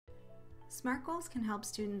SMART goals can help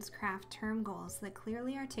students craft term goals that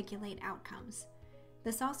clearly articulate outcomes.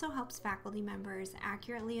 This also helps faculty members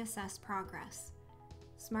accurately assess progress.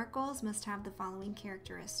 SMART goals must have the following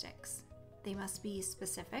characteristics. They must be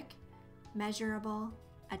specific, measurable,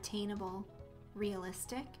 attainable,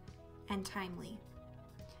 realistic, and timely.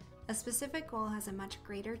 A specific goal has a much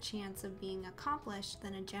greater chance of being accomplished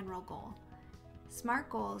than a general goal. SMART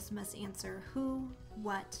goals must answer who,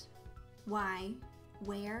 what, why,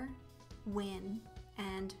 where, when,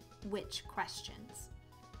 and which questions.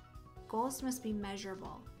 Goals must be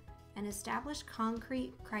measurable and establish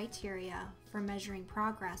concrete criteria for measuring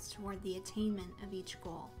progress toward the attainment of each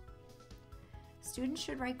goal. Students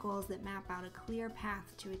should write goals that map out a clear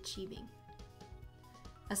path to achieving.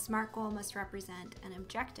 A SMART goal must represent an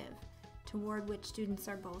objective toward which students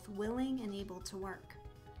are both willing and able to work.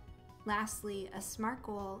 Lastly, a SMART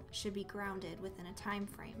goal should be grounded within a time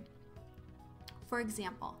frame. For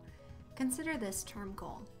example, consider this term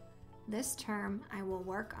goal. This term, I will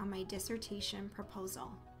work on my dissertation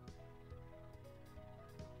proposal.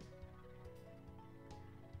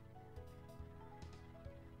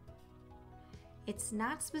 It's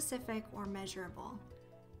not specific or measurable.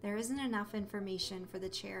 There isn't enough information for the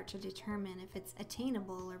chair to determine if it's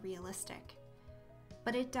attainable or realistic.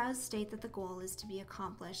 But it does state that the goal is to be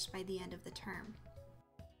accomplished by the end of the term.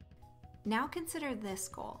 Now consider this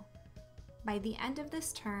goal. By the end of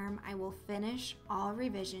this term, I will finish all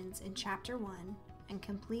revisions in Chapter 1 and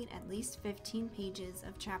complete at least 15 pages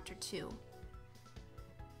of Chapter 2.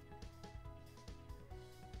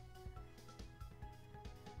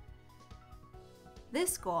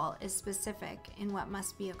 This goal is specific in what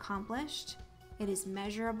must be accomplished. It is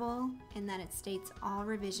measurable in that it states all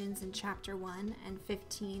revisions in Chapter 1 and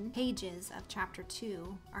 15 pages of Chapter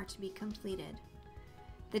 2 are to be completed.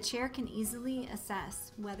 The chair can easily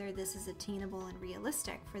assess whether this is attainable and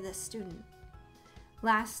realistic for this student.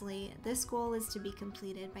 Lastly, this goal is to be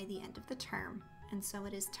completed by the end of the term, and so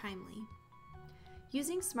it is timely.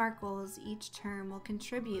 Using SMART goals each term will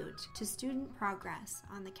contribute to student progress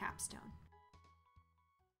on the capstone.